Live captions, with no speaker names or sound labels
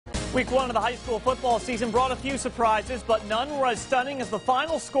Week 1 of the high school football season brought a few surprises, but none were as stunning as the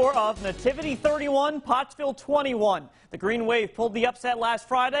final score of Nativity 31, Pottsville 21. The Green Wave pulled the upset last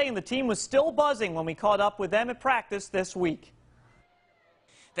Friday, and the team was still buzzing when we caught up with them at practice this week.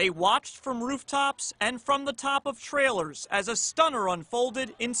 They watched from rooftops and from the top of trailers as a stunner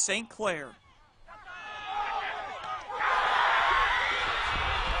unfolded in St. Clair.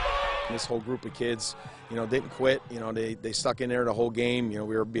 This whole group of kids, didn't quit. They stuck in there the whole game. We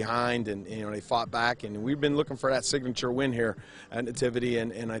were behind, and they fought back. And we've been looking for that signature win here at Nativity,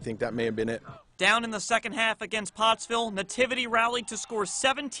 and I think that may have been it. Down in the second half against Pottsville, Nativity rallied to score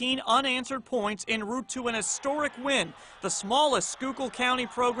 17 unanswered points en route to an historic win, the smallest Schuylkill County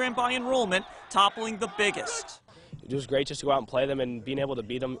program by enrollment, toppling the biggest. It was great just to go out and play them, and being able to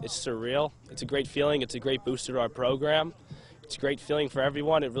beat them is surreal. It's a great feeling. It's a great booster to our program. It's a great feeling for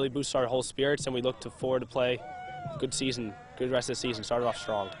everyone. It really boosts our whole spirits, and we look forward to play a good season, good rest of the season, started off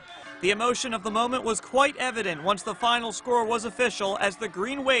strong. The emotion of the moment was quite evident once the final score was official as the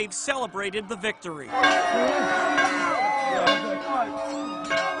Green Wave celebrated the victory.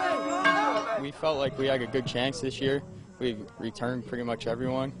 We felt like we had a good chance this year. We returned pretty much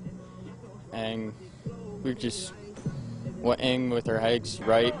everyone, and we just went in with our heads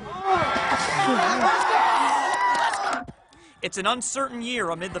right. It's an uncertain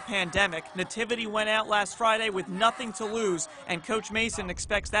year amid the pandemic. Nativity went out last Friday with nothing to lose, and Coach Mason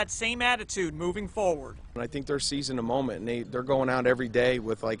expects that same attitude moving forward. I think they're seizing the moment, and they're going out every day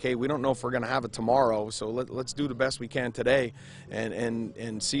with like, hey, we don't know if we're going to have it tomorrow, so let's do the best we can today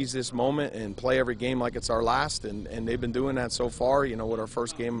and seize this moment and play every game like it's our last, and they've been doing that so far, with our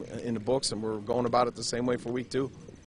first game in the books, and we're going about it the same way for week 2.